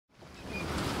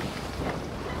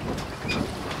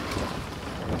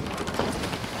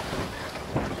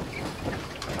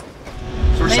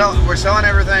We're selling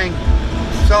everything,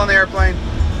 selling the airplane,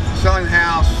 selling the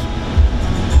house,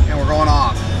 and we're going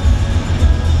off.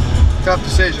 Tough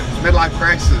decisions, midlife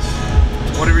crisis,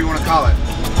 whatever you want to call it.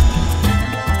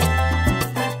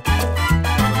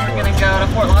 We're going to go to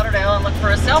Fort Lauderdale and look for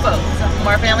a sailboat, something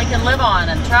our family can live on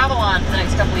and travel on for the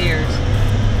next couple of years.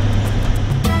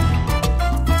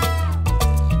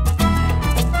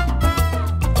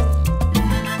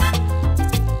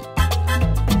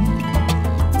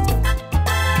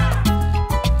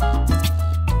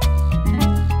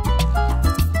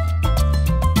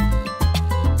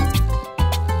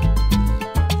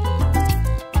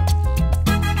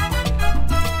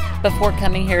 Before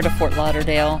coming here to Fort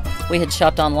Lauderdale, we had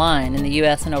shopped online in the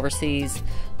U.S. and overseas,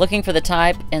 looking for the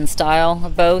type and style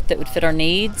of boat that would fit our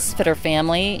needs, fit our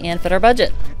family, and fit our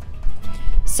budget.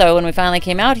 So when we finally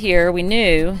came out here, we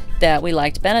knew that we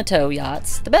liked Beneteau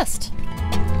yachts the best.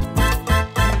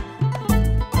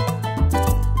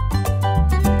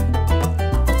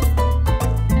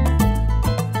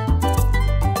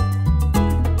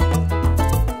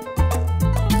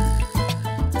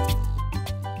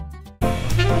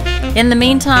 In the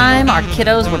meantime, our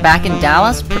kiddos were back in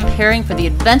Dallas preparing for the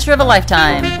adventure of a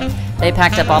lifetime. They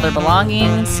packed up all their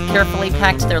belongings, carefully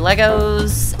packed their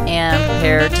Legos, and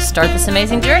prepared to start this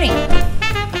amazing journey.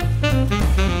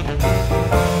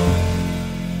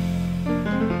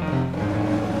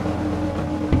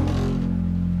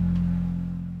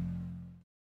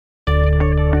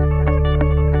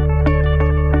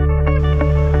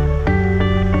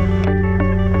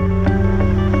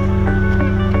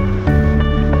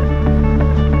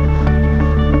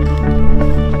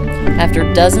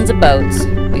 After dozens of boats,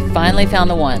 we finally found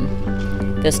the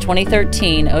one. This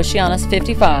 2013 Oceanus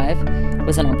 55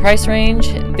 was in our price range,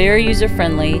 very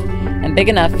user-friendly, and big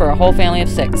enough for a whole family of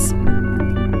 6.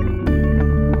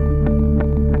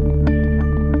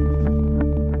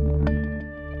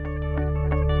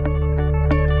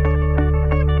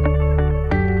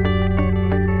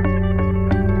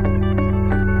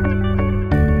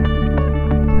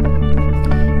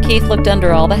 Keith looked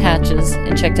under all the hatches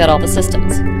and checked out all the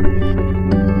systems.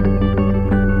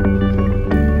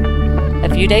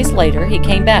 A few days later, he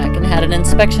came back and had an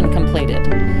inspection completed,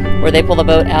 where they pull the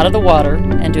boat out of the water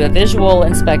and do a visual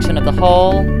inspection of the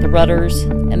hull, the rudders,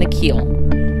 and the keel.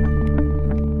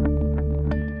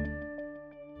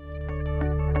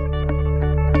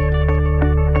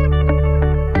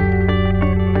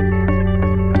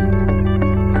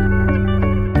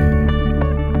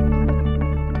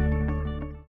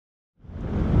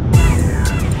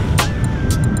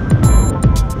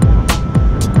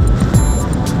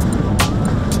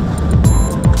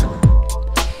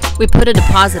 We put a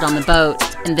deposit on the boat,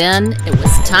 and then it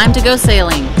was time to go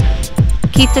sailing.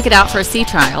 Keith took it out for a sea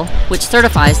trial, which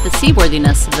certifies the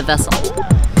seaworthiness of the vessel.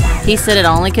 He said it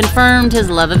only confirmed his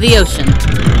love of the ocean.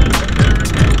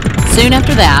 Soon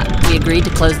after that, we agreed to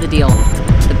close the deal.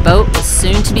 The boat was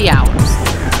soon to be ours.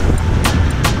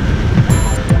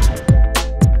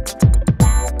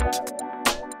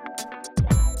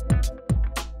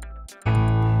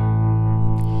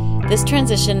 This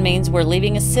transition means we're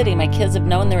leaving a city my kids have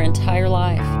known their entire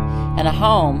life, and a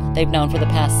home they've known for the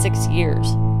past 6 years.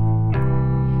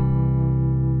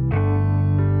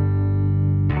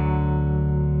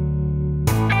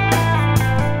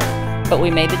 But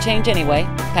we made the change anyway,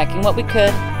 packing what we could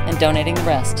and donating the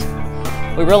rest.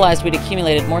 We realized we'd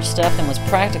accumulated more stuff than was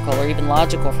practical or even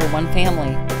logical for one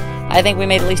family. I think we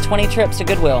made at least 20 trips to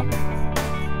Goodwill.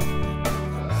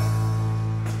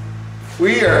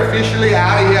 We are officially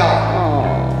out of here.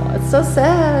 Oh, it's so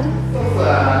sad. So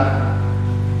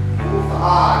sad. So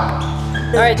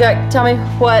sad. All right, Jack, tell me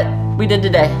what we did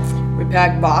today. We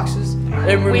packed boxes,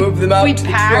 and we moved them out to the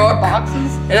truck.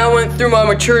 Boxes? And I went through my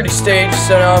maturity stage,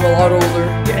 so now I'm a lot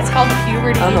older. It's called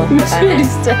puberty. I don't know. Maturity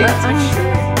stage. I'm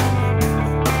sure.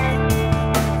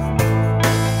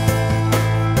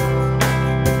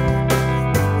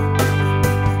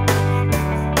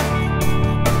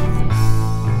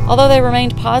 Although they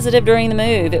remained positive during the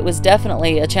move, it was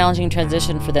definitely a challenging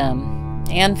transition for them,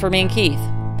 and for me and Keith.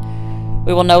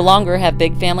 We will no longer have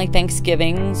big family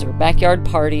Thanksgivings or backyard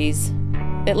parties,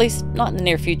 at least not in the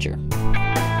near future.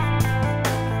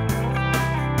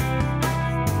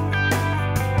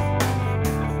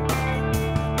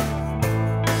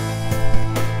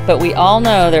 But we all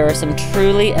know there are some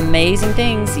truly amazing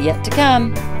things yet to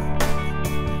come.